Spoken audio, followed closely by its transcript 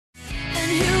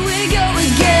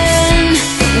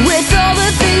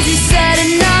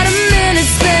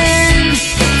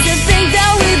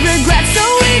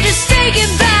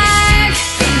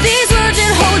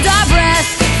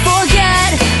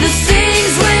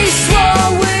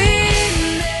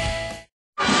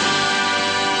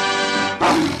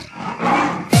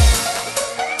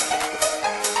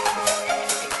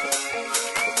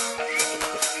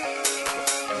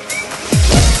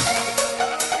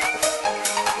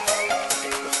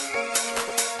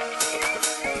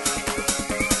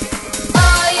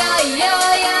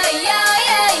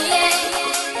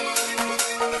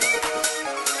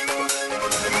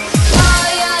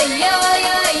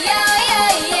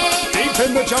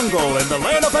in the jungle, in the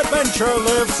land of adventure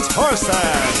lives Tarzan.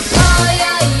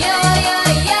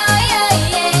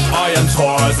 I am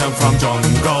Tarzan from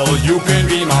jungle, you can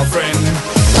be my friend.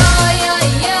 I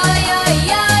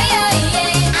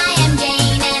am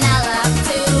Jane and I love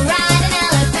to ride an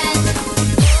elephant.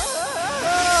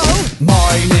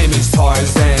 My name is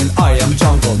Tarzan, I am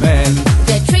jungle man.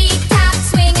 The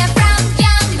treetops swinger from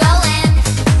jungle land.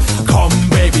 Come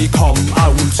baby come, I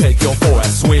will take you for a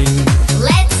swing.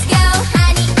 Let's go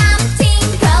honey, I'm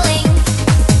tinkling.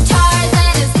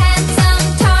 Tarzan is handsome,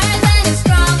 Tarzan is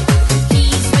strong.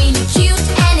 He's really cute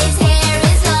and his hair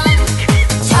is long.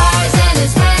 Tarzan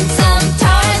is handsome,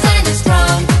 Tarzan is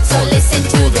strong. So listen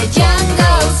to the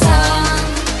jungle song.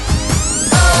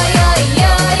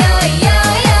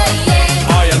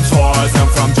 I am Tarzan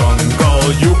from jungle,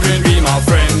 you can be my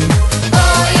friend.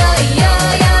 I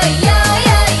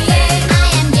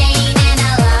am Jane and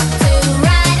I love to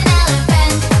ride an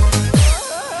elephant.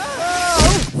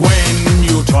 When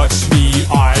you touch me,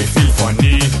 I feel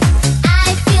funny.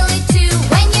 I feel it too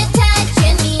when you're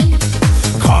touching me.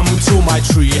 Come to my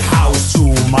tree house, to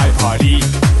my party.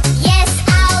 Yes,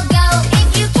 I'll go if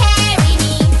you carry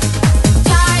me.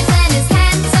 Tarzan is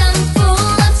handsome,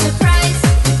 full of surprise.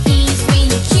 He's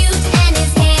really cute and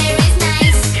his hair is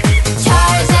nice.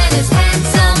 Tarzan is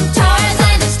handsome,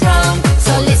 Tarzan is strong.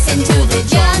 So listen to the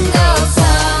jungle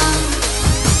song.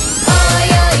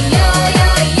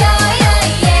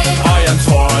 I am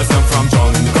Tarzan from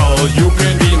jungle, you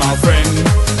can be my friend.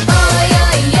 I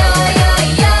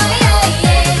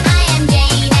am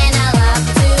Jane and I love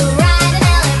to ride an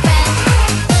elephant.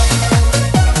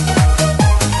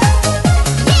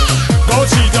 Go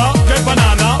cheetah, get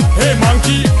banana. Hey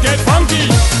monkey, get funky.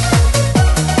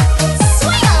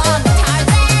 Swing on,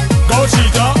 Tarzan. Go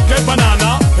cheetah, get banana.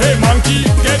 Hey monkey,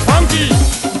 get funky.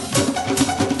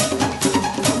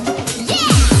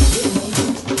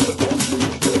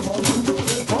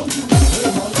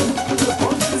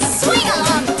 Swing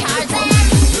on, Tarzan.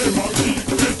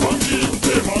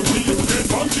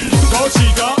 Go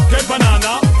cheetah, get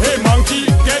banana. Hey monkey,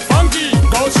 get funky.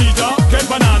 Go cheetah, get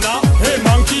banana. Hey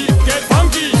monkey, get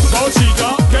funky. Go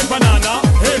cheetah, get banana.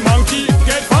 Hey monkey,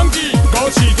 get funky. Go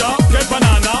cheetah, get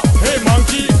banana. Hey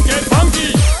monkey, get funky.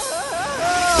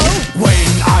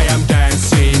 When I am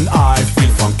dancing, I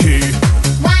feel funky.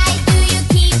 Why do you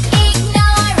keep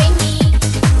ignoring me?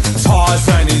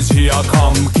 Tarzan is here,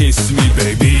 come kiss me,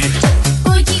 baby.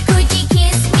 Coochie coochie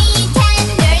kiss me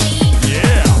tenderly.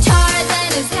 Yeah,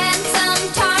 Tarzan is handsome,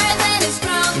 Tarzan is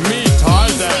strong. me He's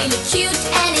Tarzan. really cute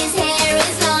and his hair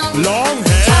is long. Long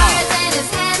hair. Tarzan is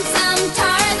handsome,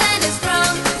 Tarzan is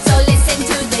strong. So listen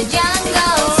to the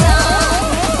jungle song.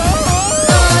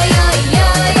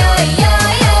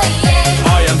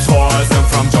 I am Tarzan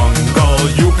from jungle,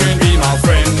 you can be my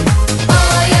friend.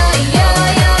 I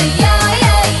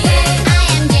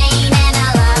am Jane and I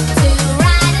love to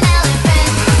ride an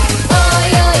elephant.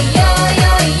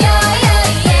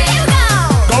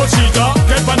 Go cheetah,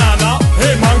 get banana.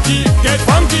 Hey monkey, get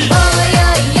funky. I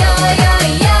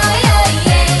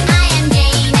am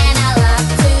Jane and I love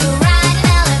to ride an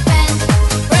elephant.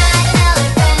 Ride an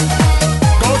elephant.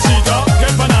 Go cheetah,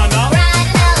 get banana. Ride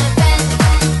an elephant.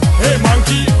 Hey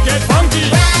monkey, get funky.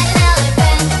 Ride an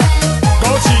elephant.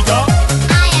 Go cheetah.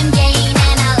 I am Jane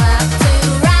and I love to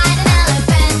ride an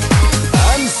elephant.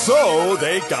 And so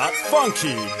they got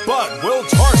funky. But will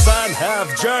Tarzan have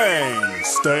Jane?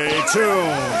 Stay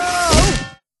tuned.